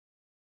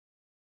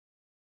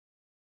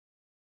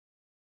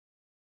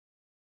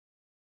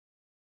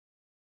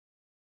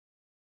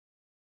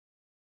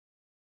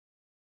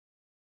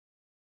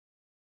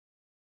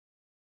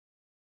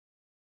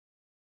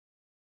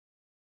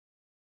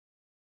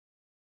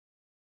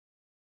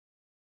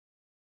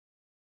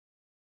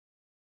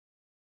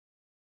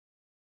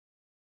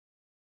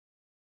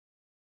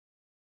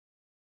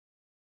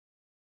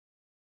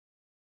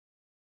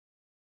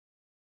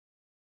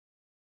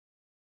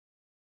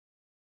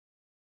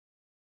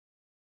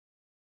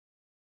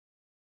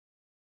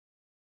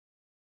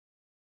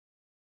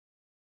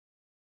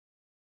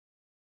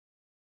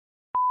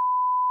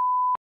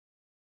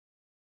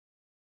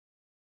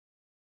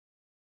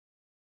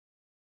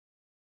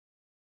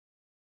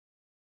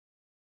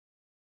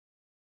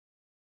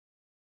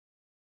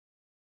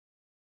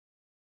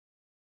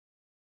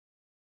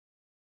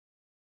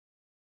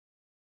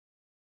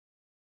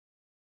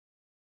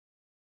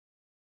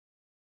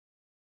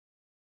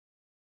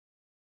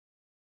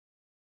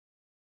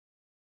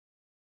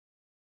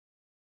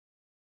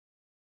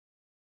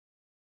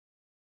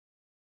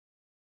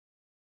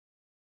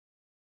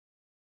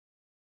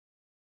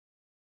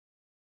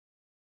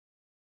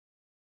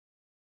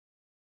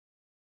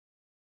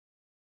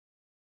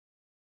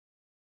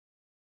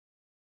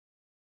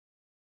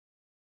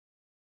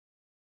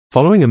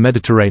Following a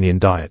Mediterranean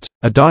diet,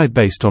 a diet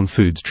based on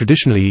foods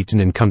traditionally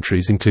eaten in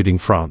countries including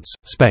France,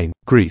 Spain,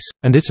 Greece,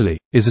 and Italy,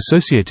 is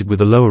associated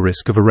with a lower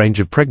risk of a range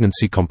of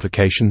pregnancy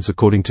complications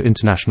according to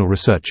international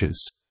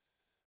researchers.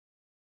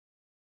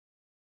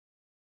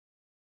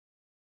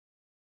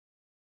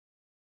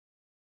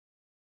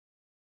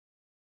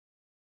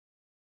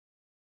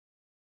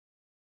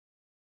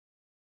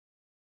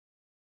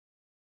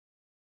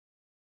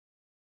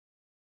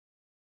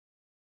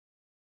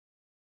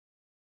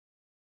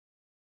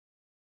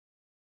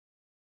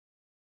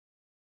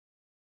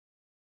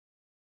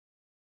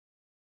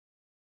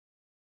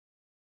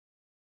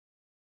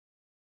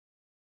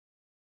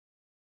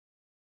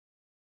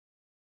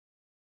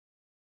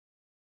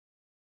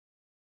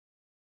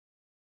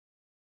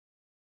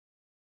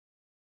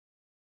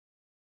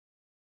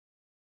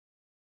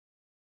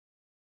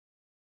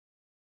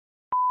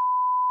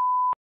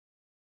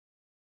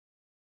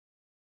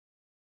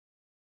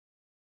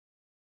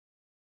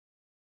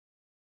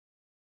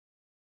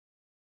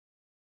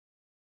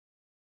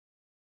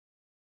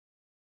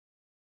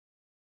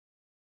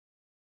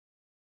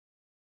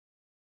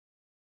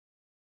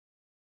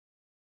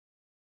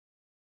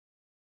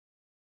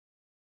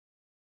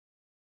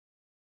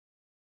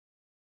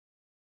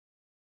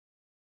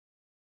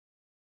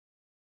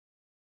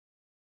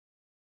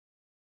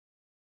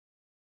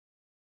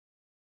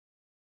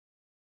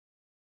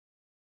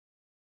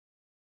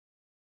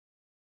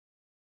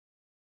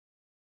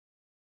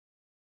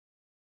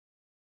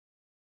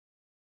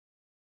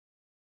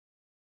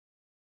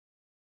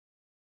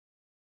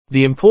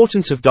 The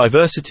importance of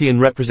diversity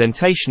and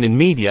representation in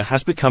media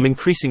has become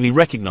increasingly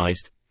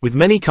recognized, with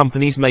many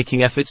companies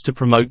making efforts to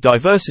promote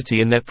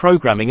diversity in their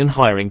programming and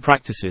hiring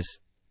practices.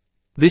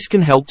 This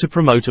can help to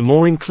promote a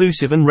more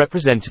inclusive and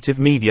representative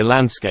media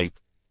landscape.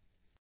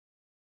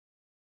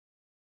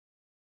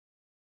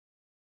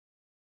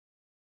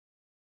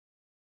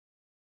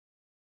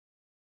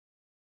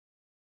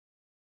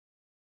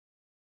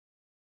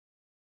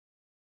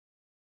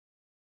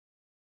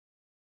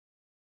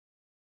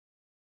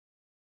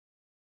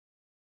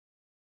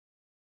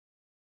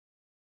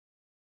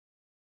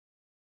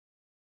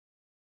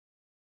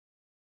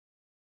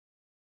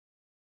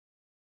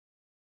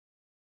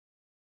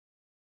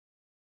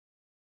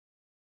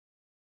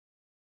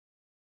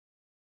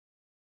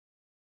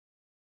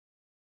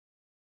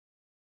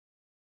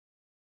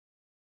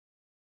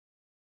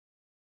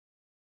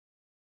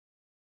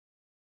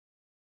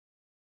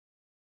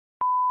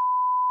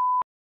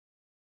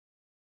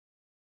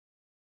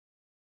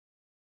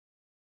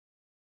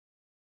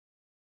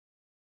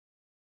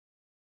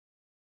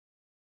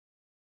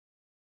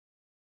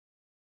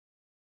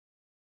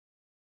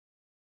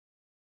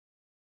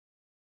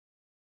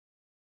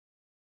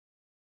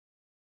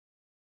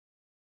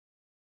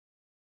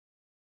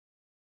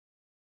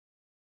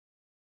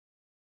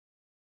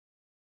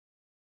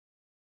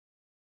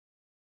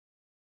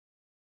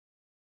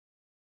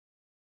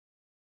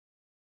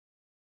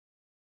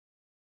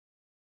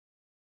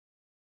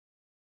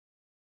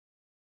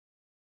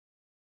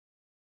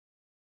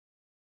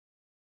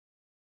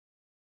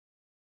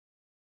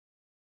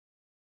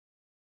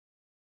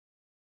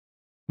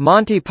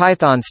 Monty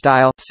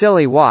Python-style,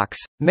 silly walks,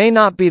 may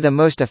not be the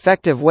most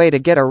effective way to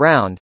get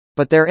around,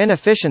 but their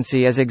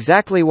inefficiency is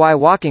exactly why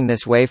walking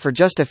this way for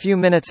just a few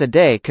minutes a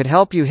day could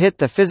help you hit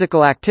the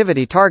physical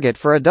activity target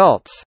for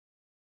adults.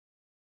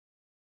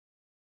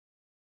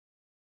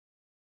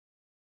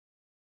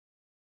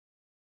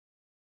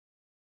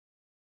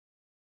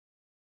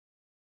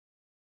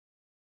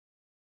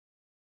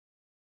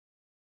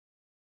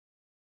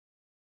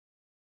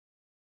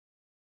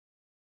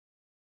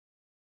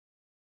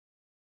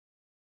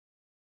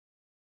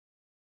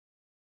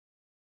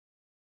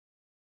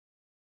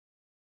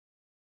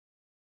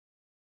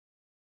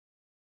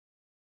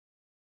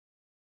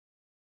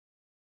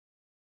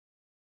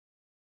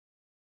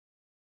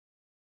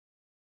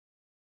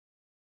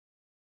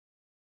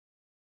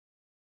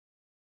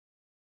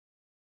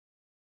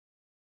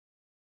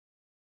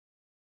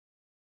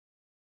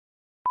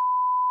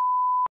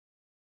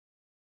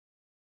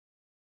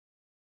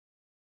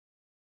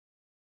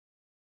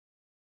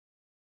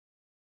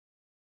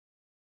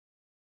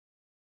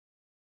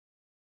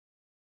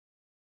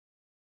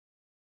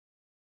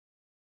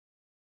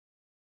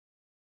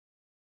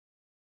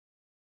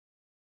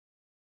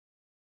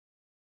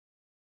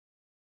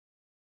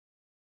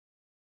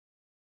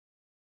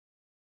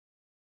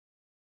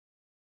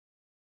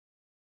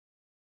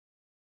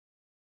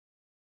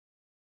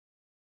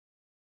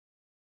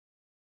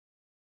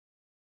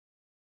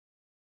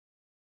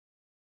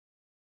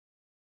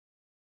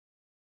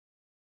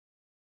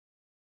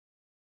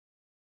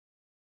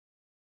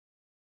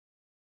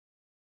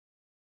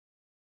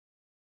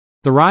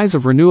 The rise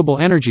of renewable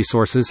energy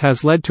sources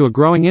has led to a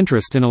growing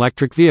interest in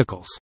electric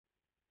vehicles.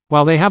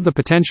 While they have the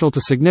potential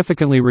to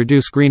significantly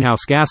reduce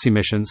greenhouse gas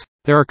emissions,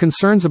 there are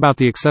concerns about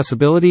the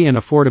accessibility and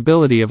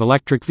affordability of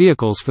electric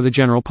vehicles for the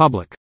general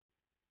public.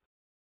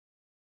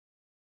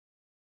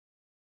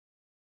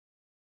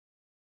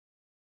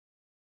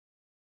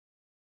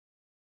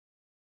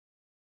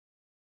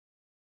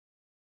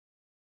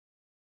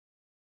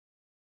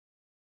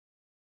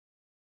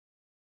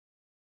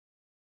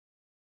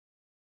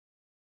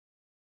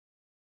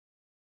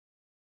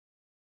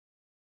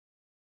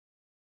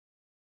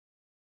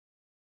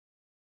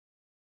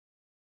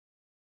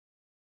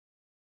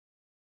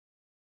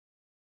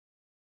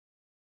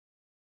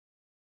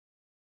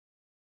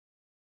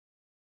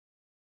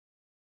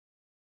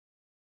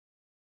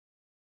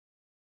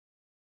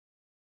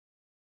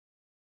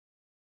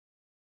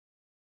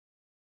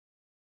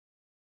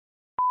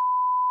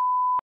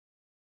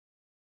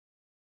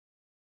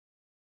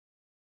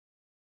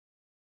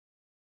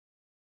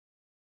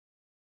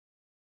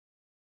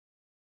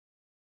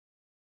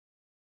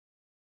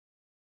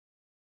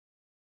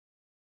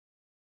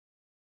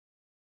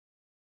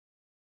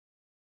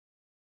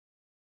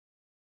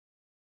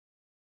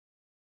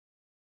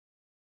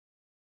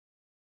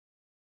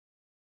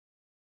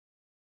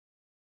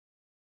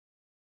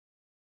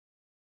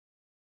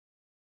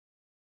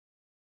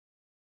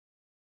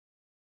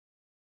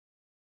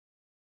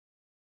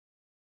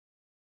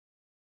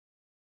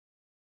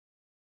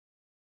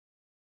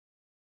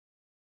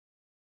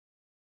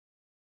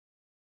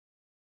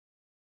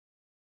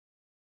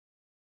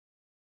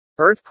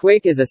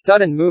 Earthquake is a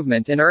sudden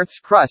movement in Earth's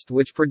crust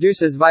which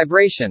produces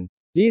vibration.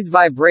 These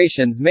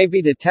vibrations may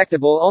be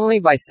detectable only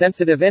by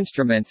sensitive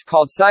instruments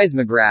called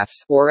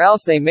seismographs, or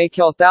else they may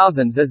kill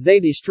thousands as they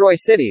destroy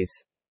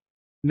cities.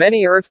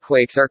 Many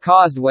earthquakes are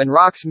caused when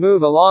rocks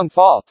move along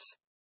faults.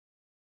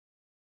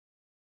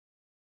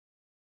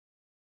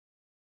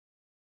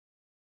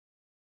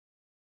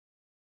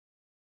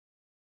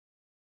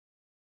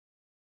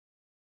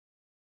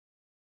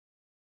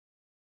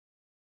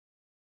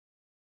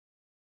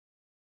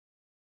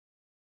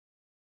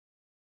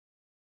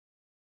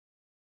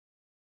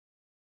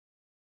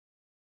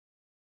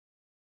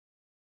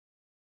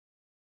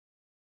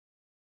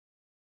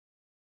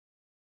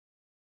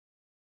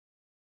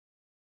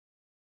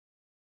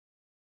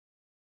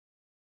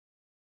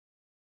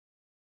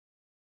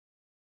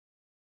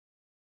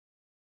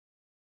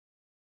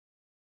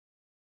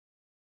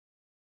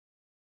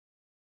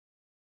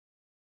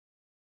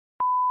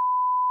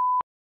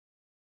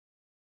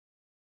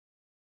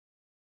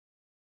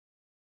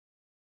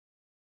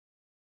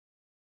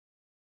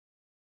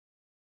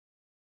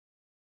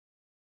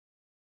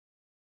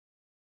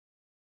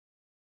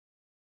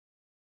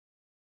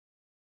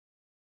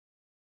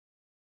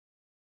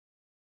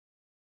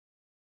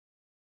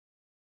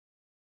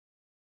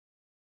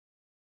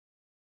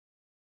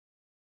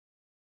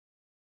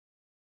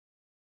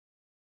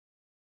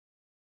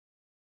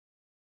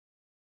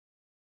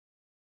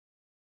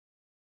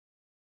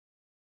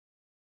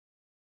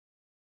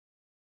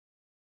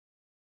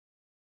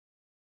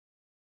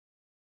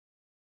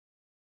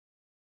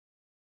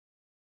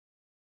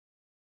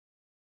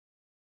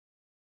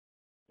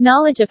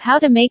 Knowledge of how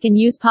to make and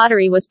use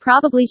pottery was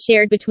probably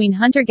shared between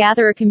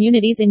hunter-gatherer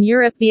communities in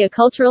Europe via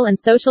cultural and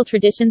social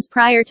traditions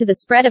prior to the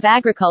spread of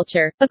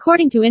agriculture,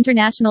 according to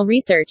international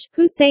research,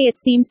 who say it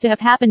seems to have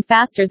happened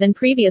faster than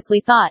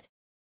previously thought.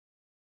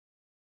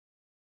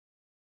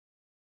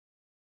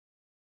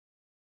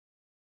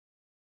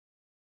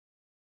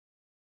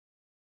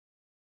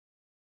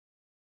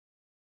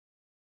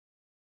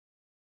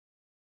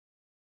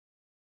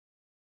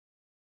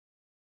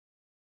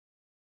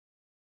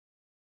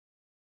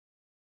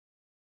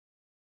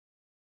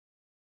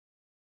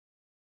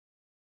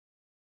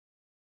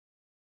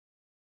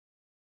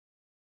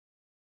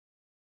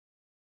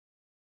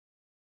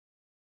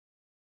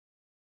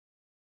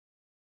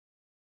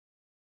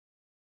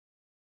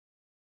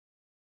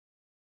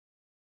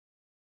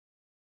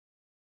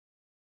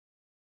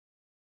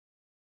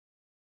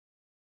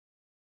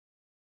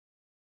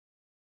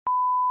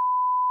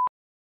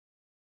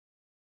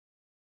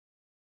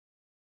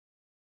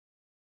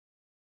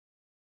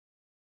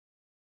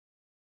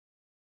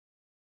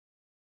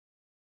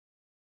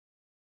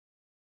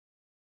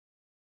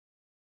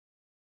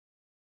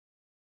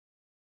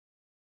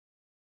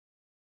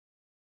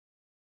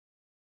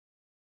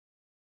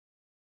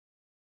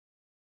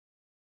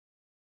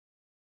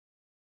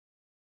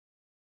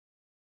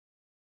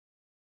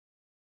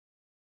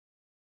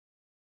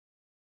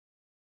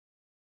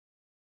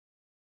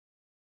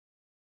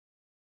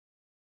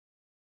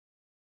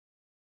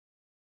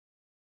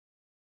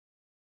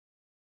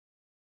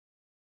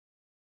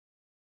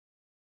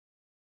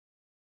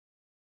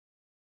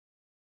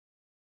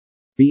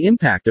 The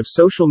impact of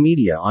social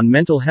media on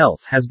mental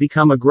health has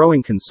become a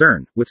growing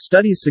concern, with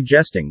studies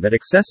suggesting that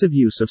excessive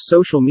use of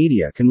social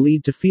media can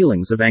lead to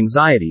feelings of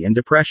anxiety and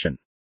depression.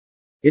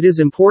 It is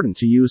important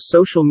to use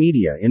social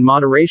media in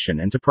moderation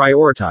and to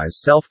prioritize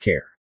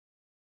self-care.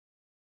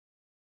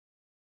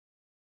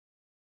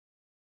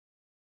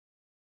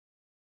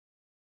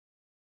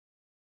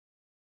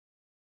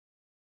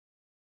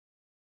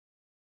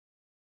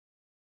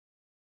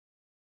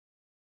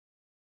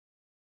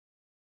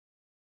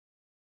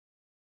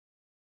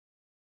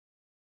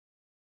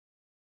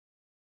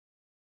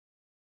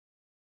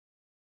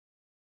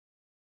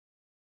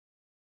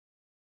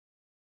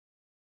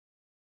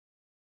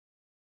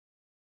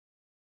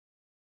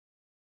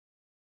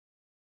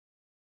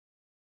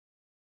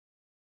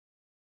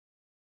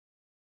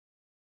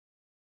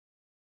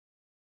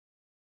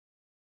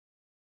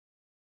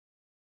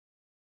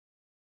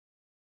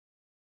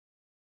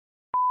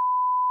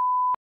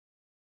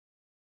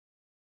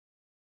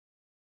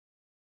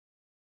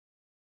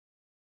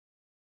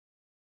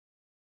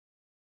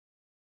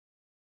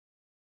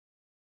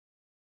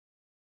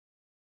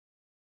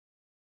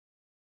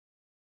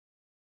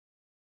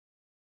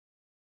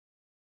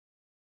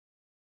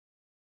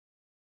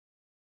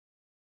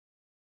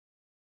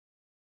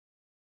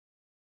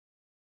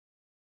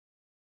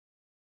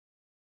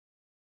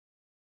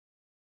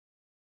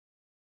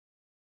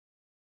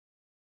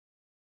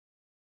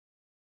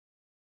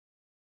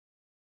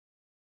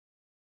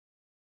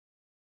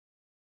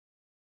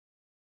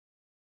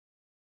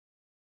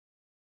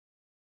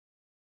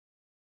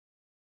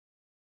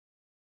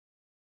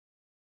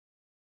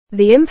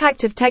 The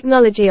impact of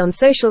technology on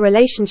social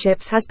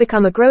relationships has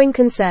become a growing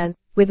concern,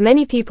 with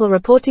many people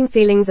reporting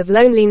feelings of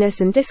loneliness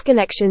and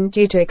disconnection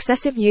due to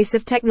excessive use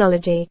of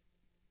technology.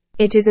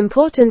 It is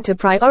important to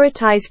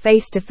prioritize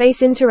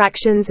face-to-face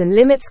interactions and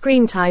limit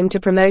screen time to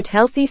promote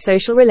healthy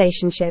social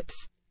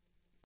relationships.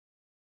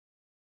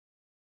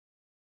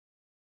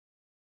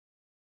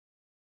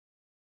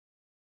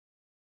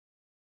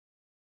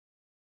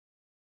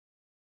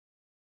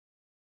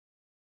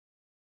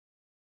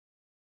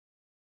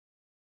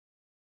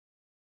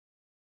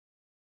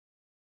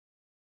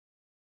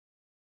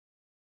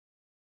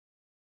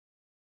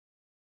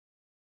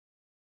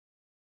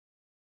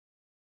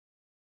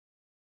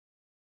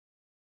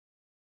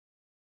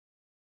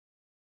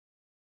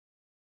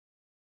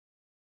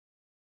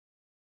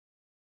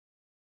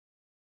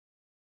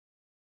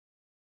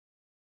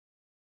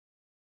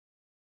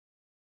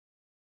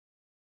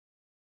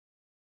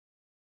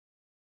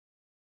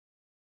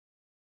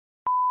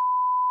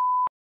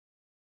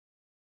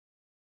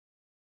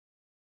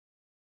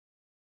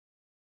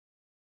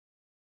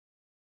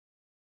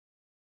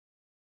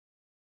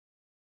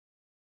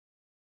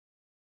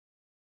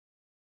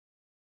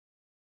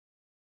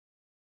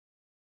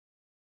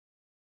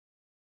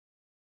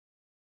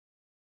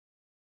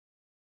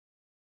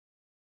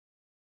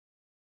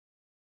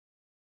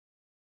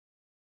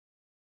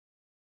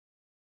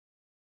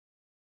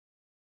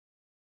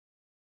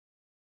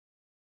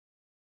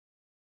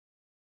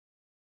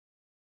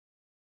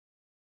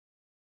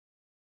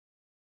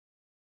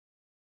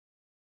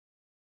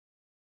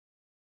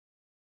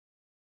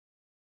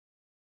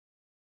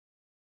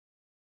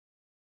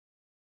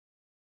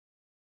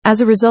 As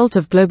a result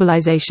of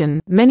globalization,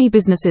 many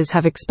businesses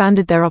have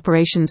expanded their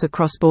operations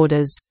across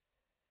borders.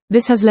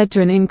 This has led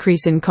to an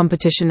increase in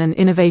competition and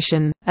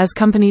innovation, as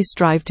companies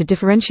strive to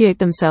differentiate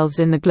themselves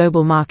in the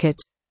global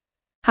market.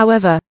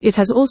 However, it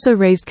has also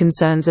raised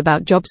concerns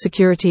about job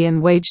security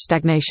and wage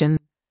stagnation.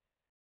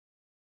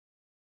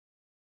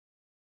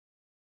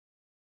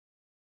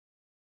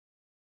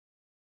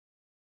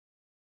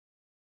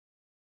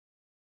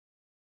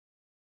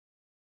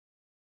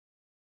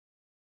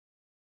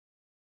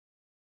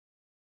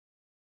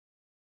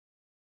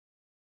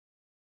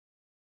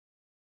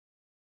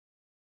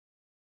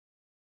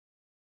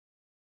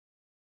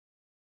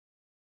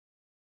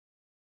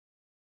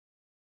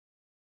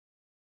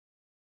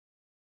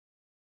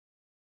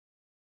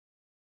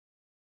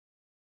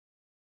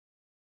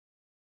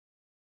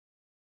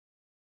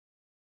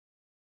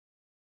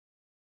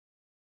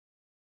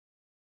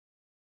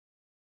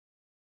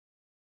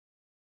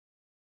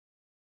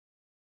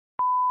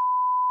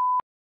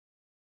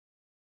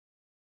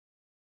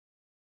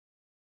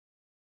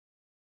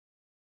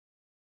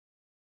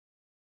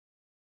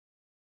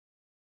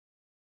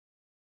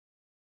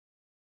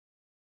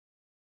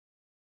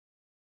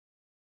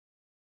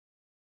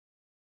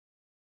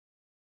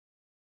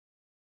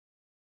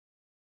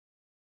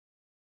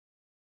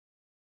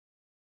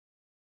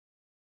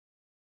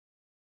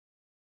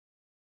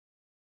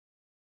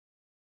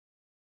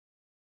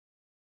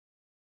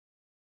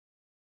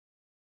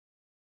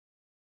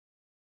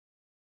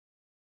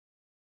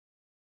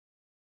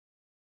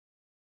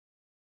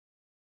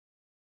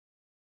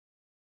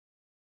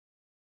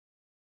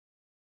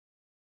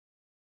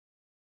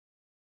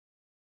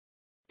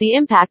 The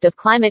impact of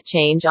climate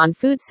change on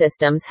food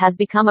systems has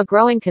become a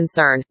growing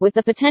concern, with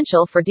the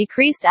potential for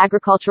decreased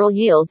agricultural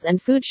yields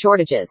and food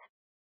shortages.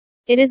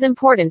 It is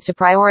important to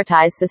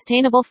prioritize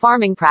sustainable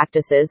farming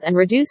practices and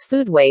reduce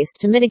food waste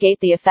to mitigate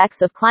the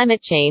effects of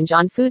climate change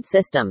on food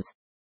systems.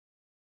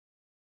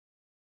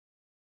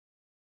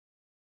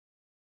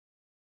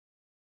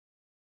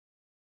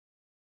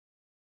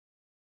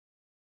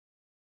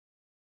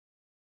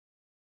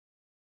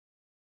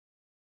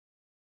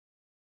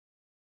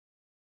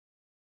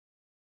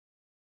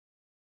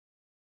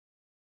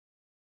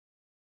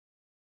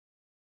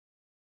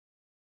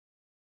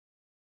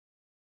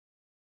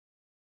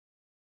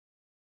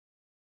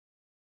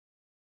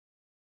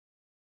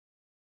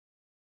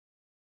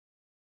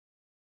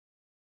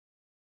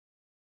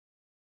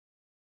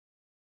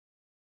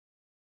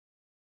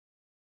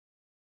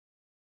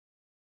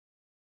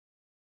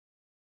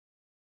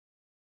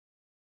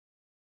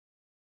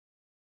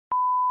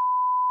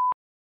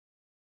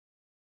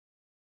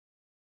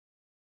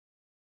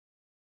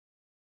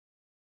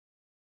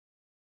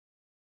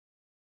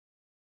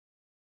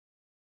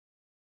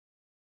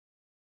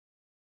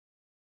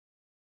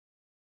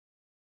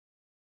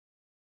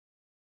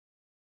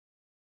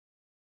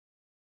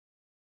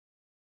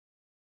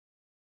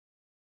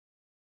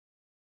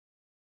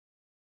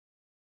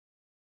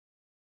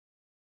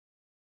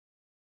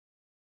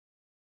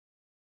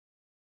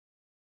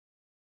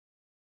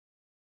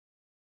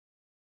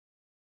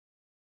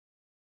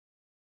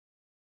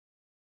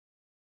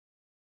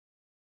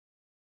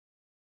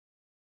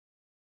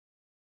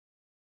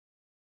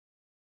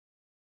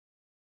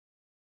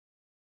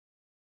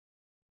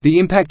 The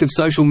impact of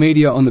social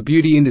media on the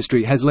beauty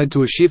industry has led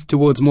to a shift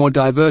towards more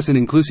diverse and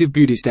inclusive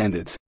beauty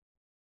standards.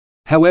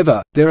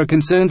 However, there are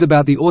concerns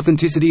about the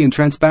authenticity and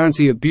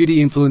transparency of beauty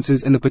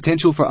influencers and the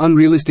potential for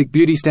unrealistic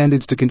beauty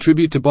standards to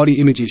contribute to body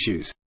image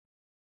issues.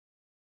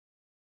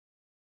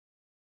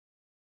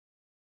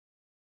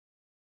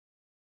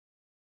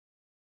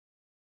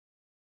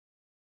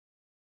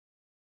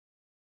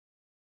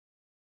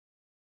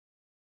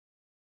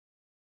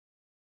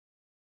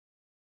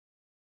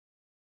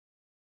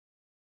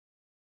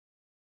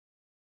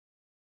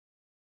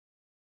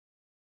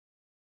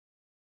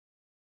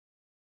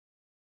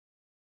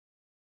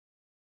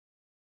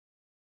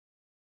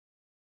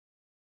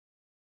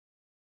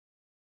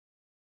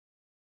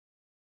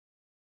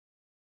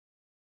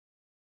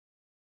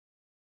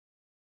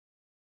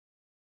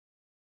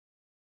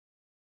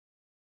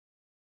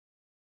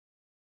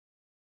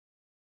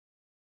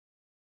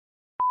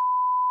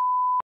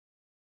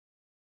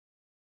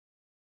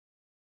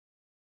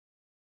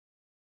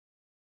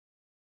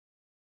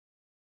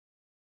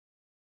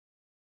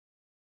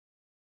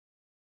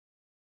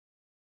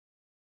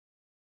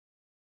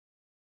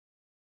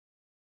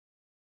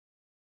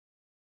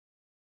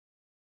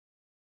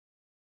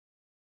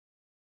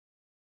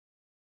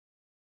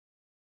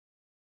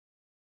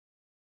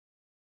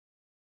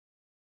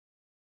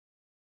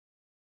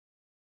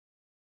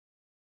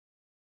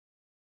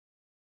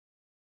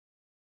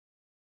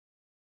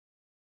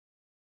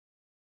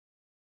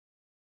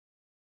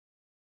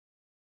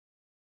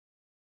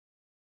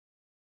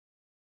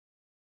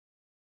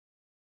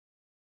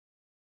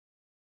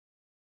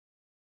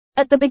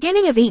 At the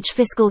beginning of each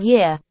fiscal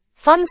year,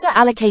 funds are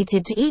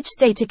allocated to each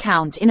state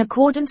account in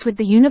accordance with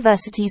the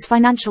university's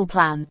financial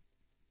plan.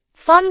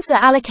 Funds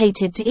are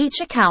allocated to each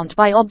account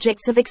by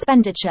objects of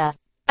expenditure.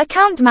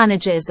 Account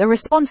managers are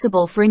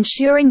responsible for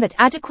ensuring that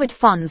adequate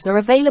funds are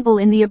available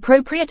in the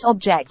appropriate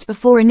object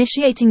before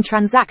initiating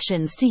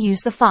transactions to use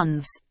the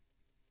funds.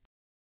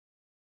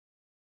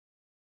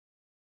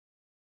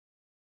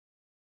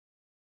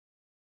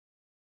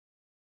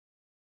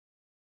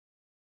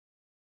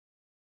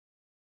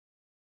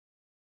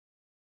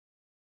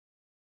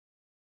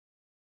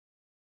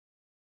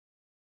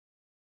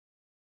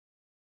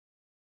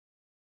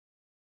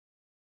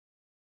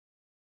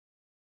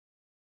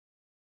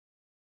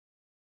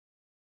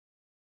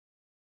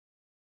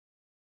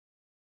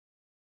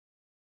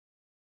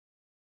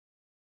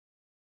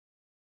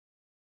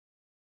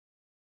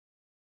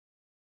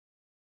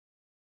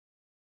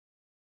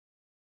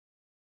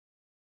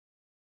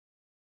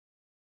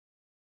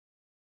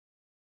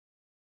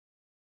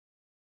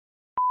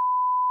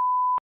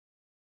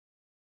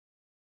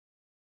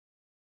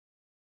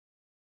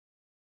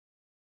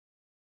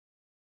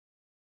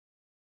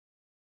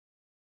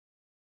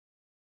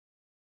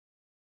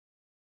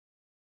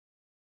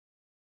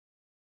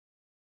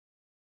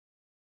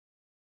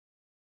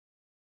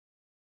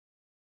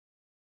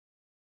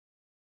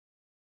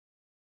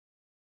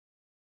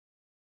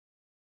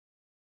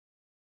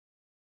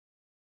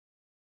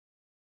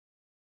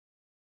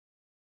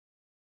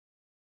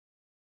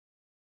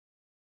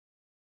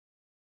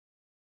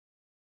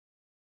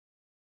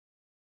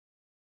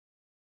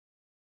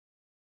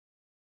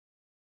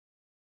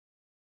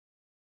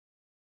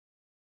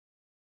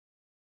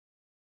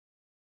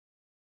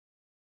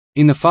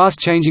 In the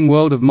fast-changing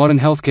world of modern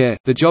healthcare,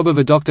 the job of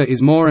a doctor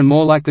is more and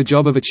more like the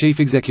job of a chief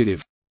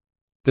executive.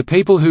 The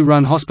people who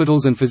run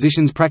hospitals and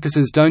physicians'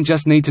 practices don't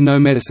just need to know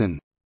medicine.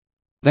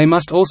 They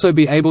must also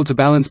be able to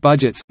balance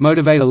budgets,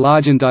 motivate a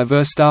large and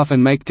diverse staff,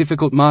 and make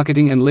difficult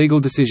marketing and legal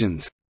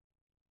decisions.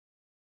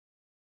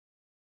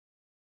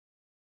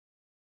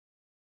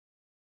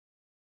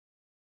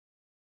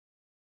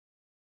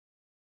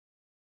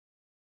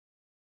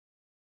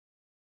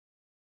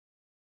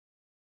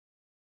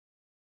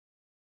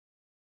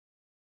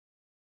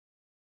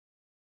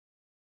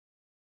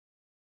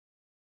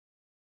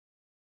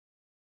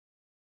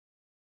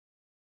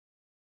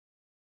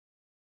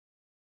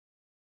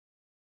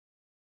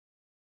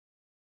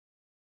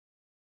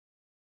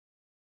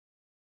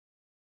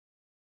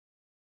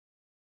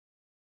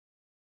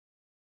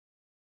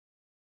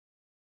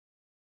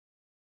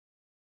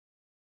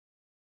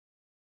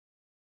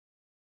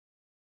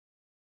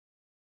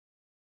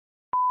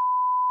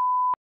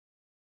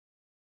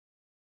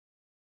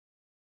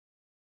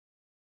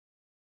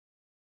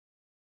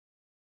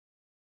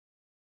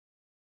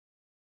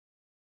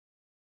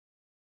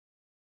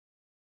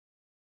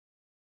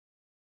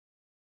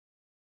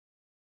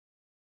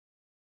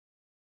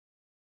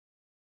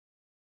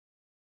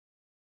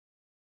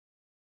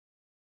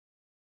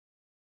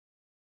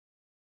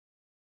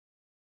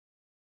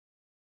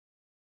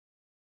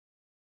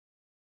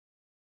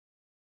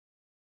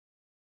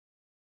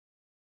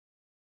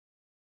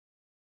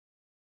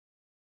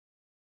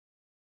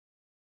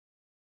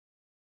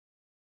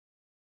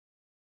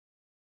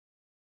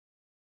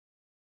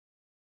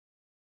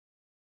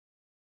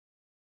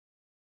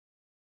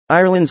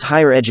 Ireland's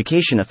Higher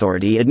Education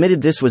Authority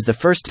admitted this was the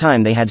first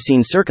time they had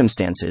seen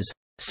circumstances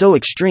so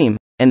extreme,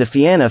 and the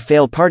Fianna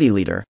Fáil party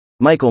leader,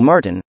 Michael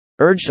Martin,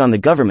 urged on the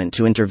government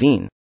to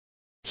intervene.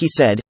 He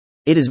said,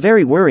 "It is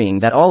very worrying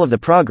that all of the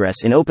progress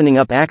in opening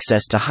up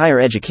access to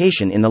higher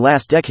education in the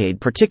last decade,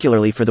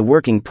 particularly for the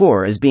working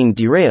poor, is being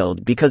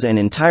derailed because of an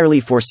entirely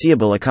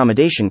foreseeable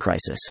accommodation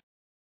crisis."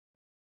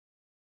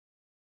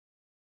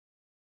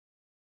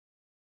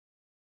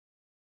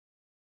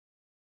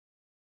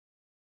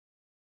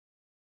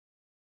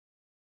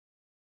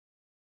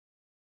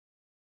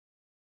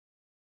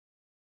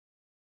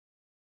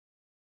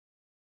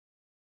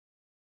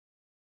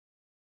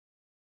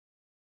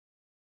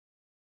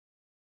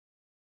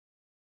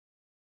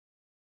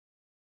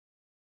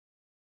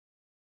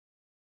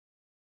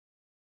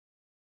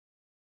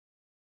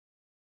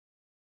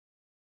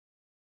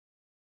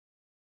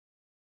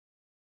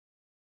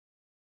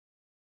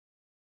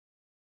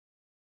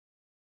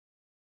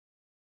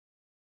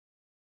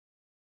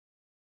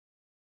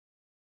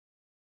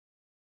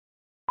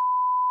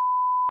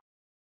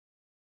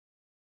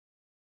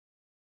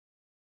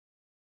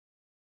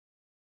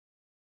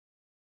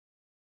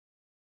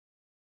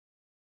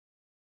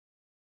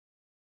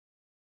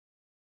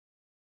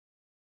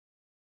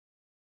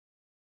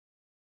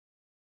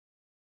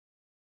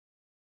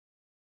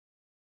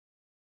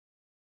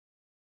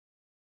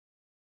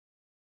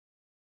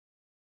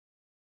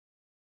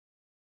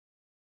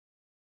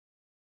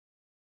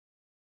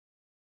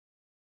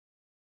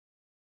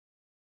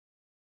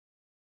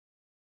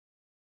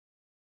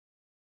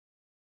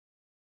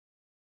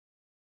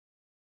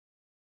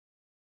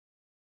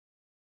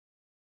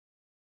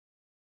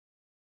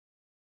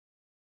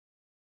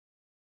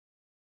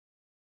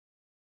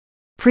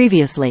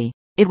 Previously,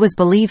 it was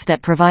believed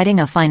that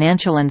providing a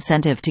financial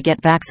incentive to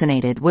get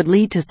vaccinated would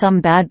lead to some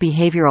bad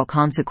behavioral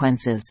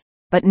consequences,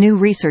 but new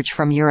research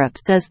from Europe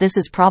says this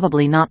is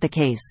probably not the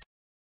case.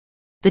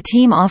 The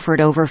team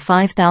offered over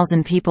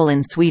 5,000 people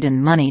in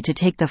Sweden money to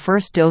take the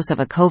first dose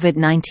of a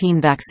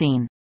COVID-19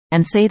 vaccine,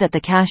 and say that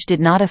the cash did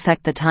not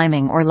affect the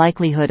timing or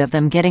likelihood of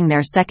them getting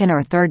their second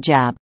or third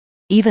jab,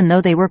 even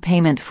though they were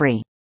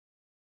payment-free.